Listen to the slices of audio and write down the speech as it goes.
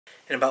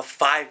In about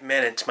 5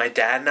 minutes, my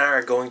dad and I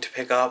are going to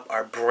pick up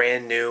our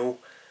brand new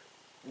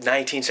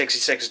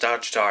 1966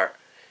 Dodge Dart,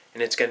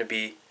 and it's going to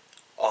be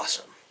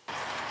awesome.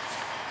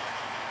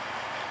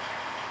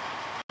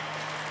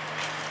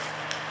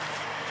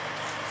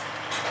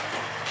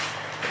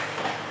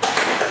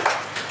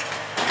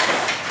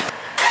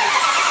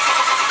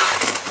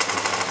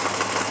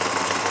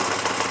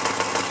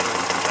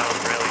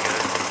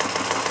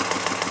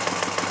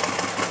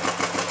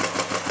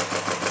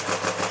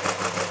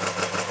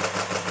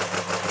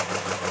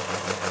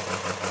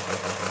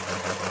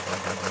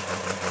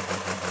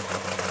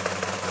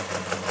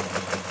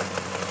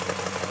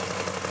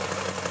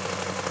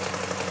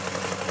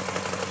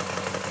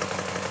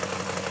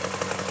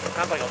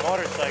 Sounds like a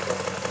motorcycle.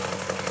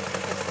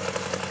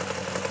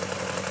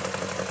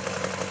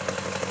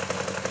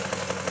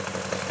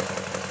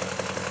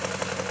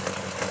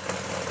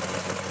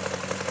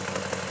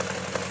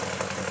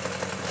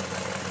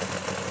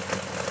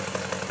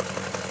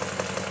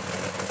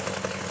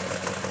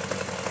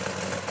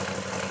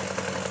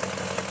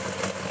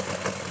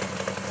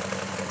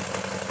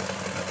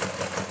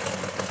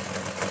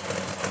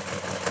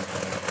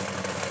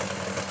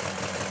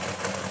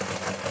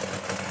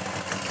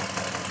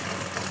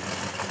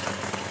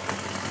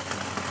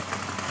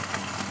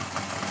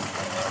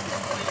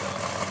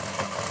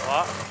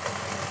 What?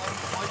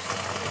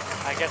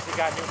 I guess he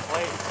got new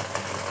plates.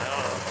 I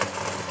don't know.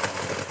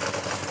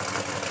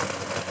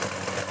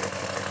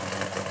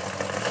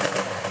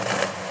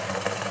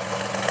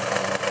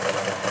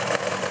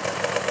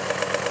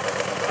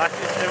 That's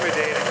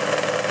intimidating.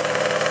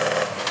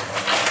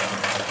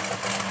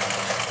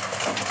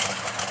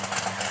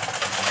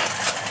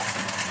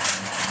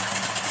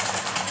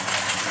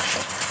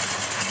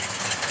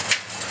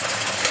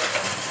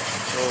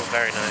 Oh,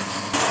 very nice.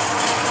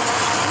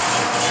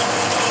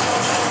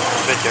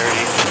 A bit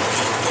dirty.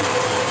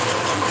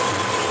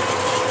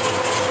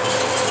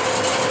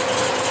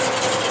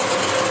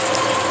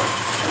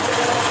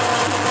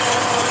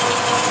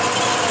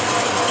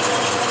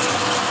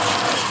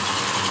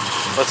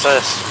 What's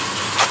this?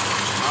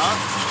 Huh?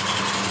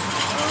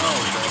 I don't know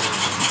what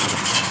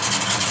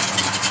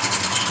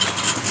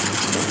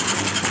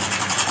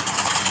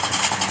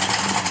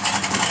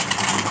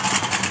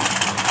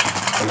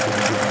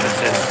This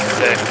is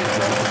sick.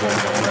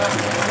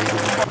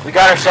 We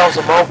got ourselves a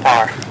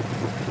Mopar.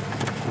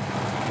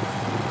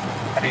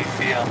 How do you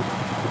feel?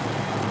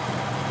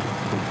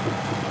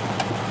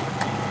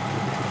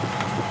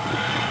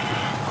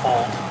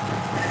 Cold.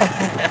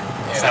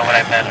 That's not what I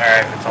meant.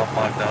 Alright, it's all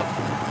fucked up.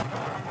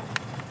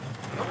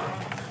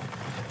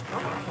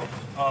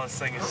 Oh, this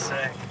thing is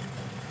sick.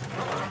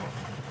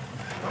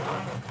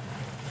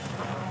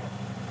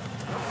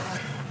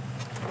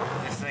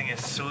 This thing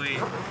is sweet.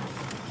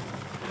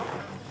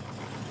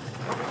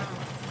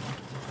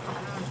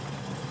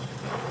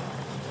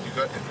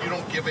 if you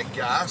don't give it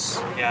gas,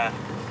 Yeah.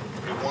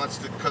 it wants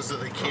to, because of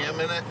the cam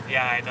in it.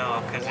 Yeah, I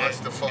know, because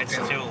it's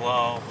too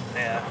low.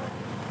 Yeah.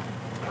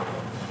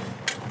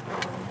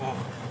 Ooh.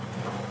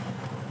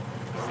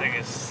 This thing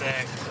is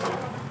sick.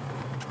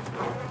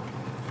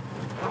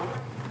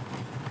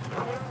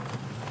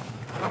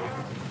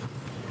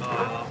 Oh,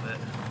 I love it.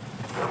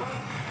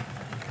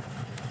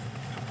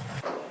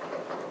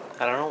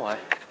 I don't know why,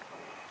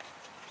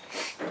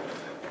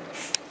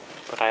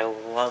 but I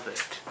love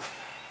it.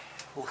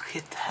 Look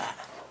at that.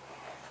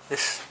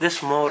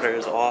 This motor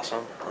is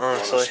awesome,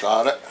 honestly. Want to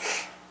start it?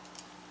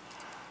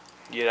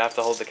 You'd have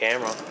to hold the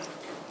camera.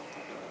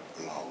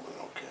 I'm holding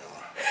no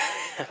camera.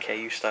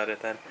 Okay, you start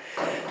it then.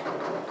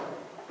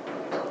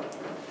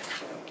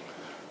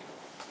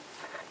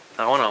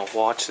 I want to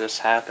watch this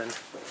happen.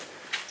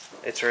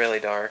 It's really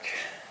dark.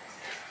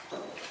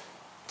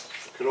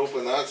 Could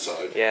open that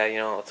side. Yeah, you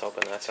know, let's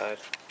open that side.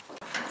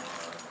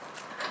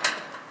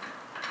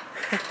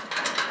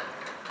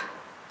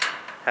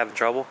 Having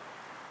trouble?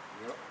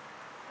 Yep.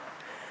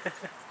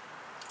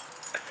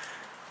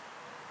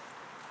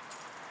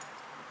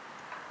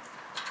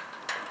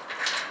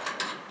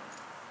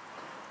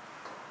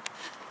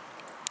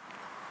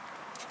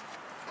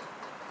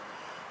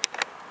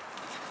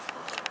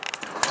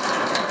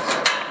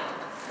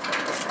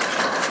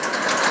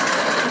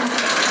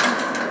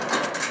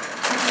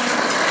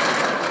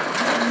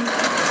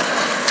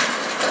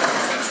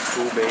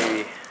 Cool,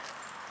 baby.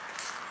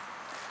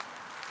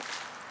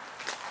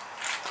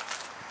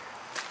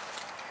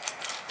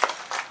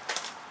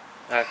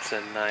 That's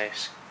a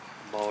nice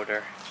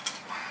motor.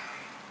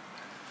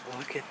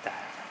 Look at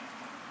that.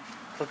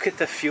 Look at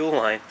the fuel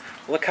line.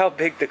 Look how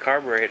big the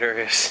carburetor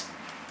is.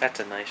 That's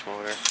a nice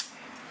motor.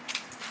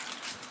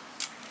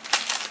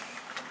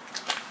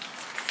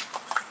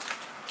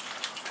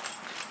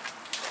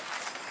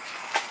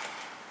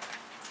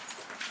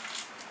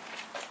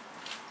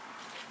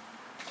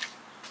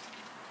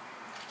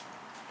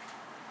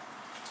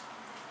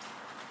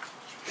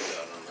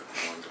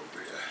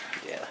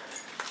 Yeah.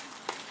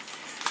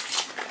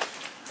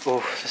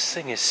 Oh, this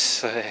thing is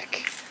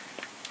sick.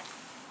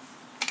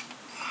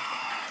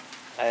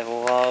 I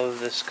love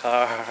this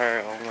car.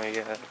 Oh my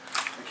god.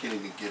 I can't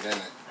even get in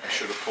it. I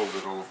should have pulled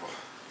it over.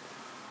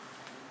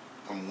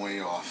 I'm way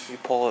off. You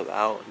pull it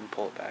out and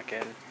pull it back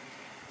in.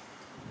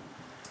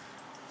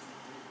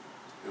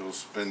 It'll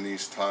spin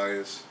these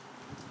tires.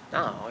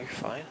 No, you're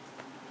fine.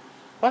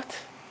 What?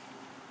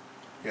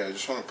 Yeah, I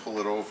just want to pull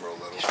it over a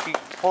little. Just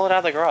pull it out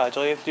of the garage.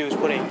 All you have to do is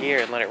put it in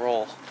gear and let it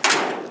roll.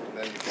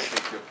 Then you can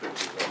take your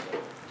pictures of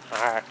it.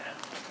 Alright.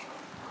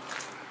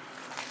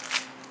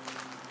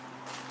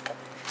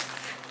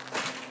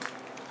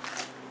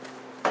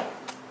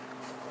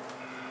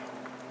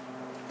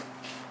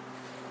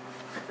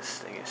 This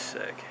thing is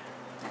sick.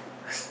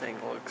 This thing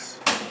looks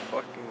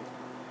fucking...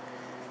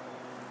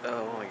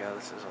 Oh my god,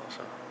 this is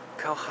awesome.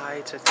 Look how high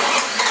it's at.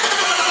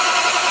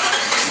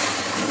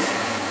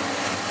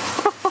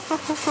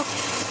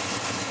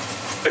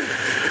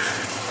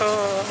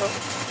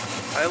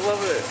 I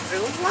love it. I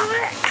love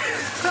it.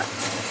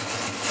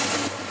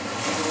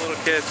 The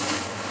little kid.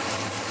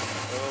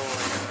 Oh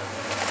my god.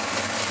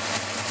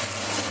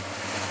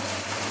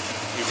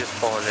 He's just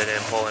pulling it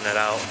in, pulling it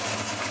out.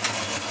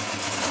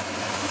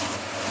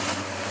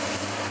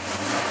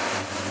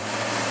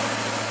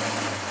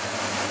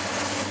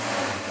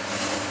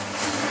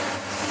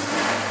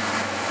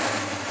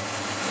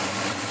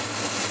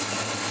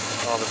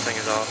 Oh, this thing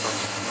is awesome.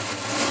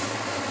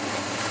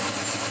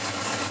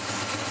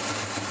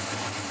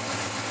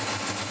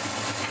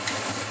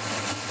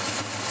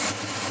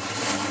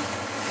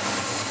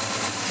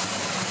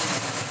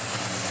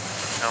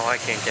 No, I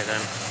can't get in.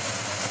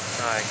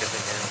 Oh, I guess I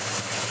can.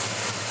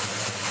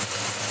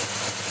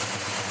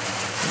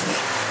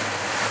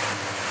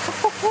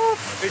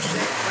 It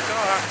shakes the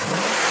car.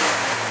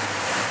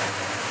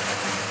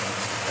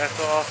 That's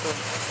awesome.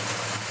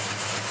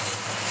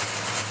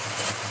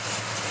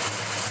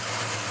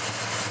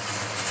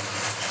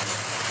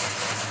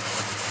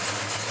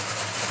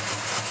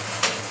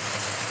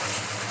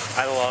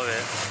 I love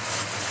it.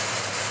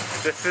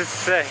 This is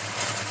sick.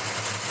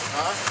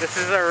 Huh? This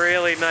is a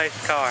really nice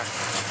car.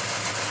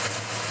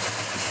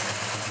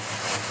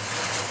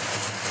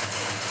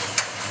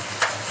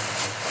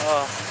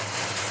 Oh.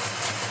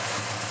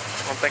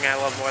 One thing I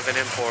love more than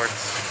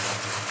imports.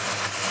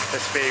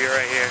 This baby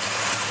right here.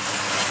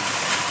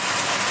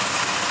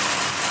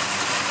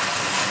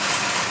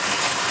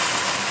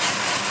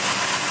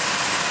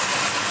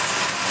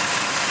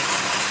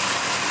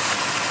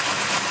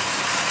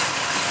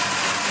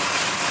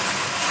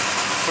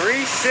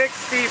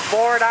 .360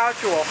 bored out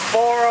to a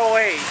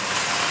 408.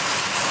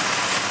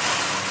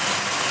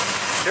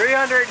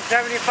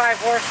 375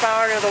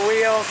 horsepower to the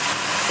wheels,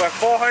 with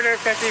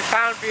 450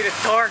 pound-feet of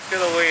torque to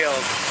the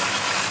wheels.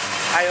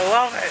 I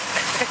love it.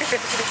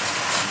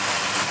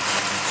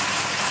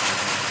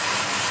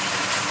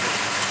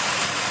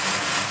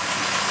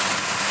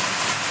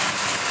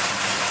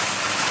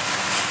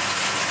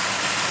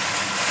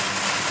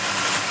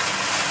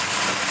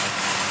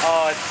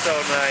 Oh, it's so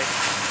nice.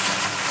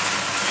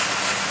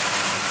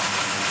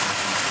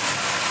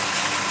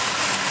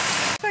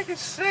 It's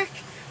sick.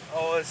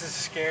 Oh, this is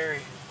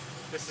scary.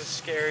 This is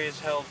scary as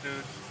hell,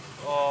 dude.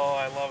 Oh,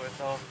 I love it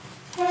though.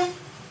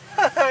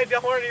 It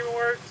don't even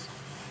work.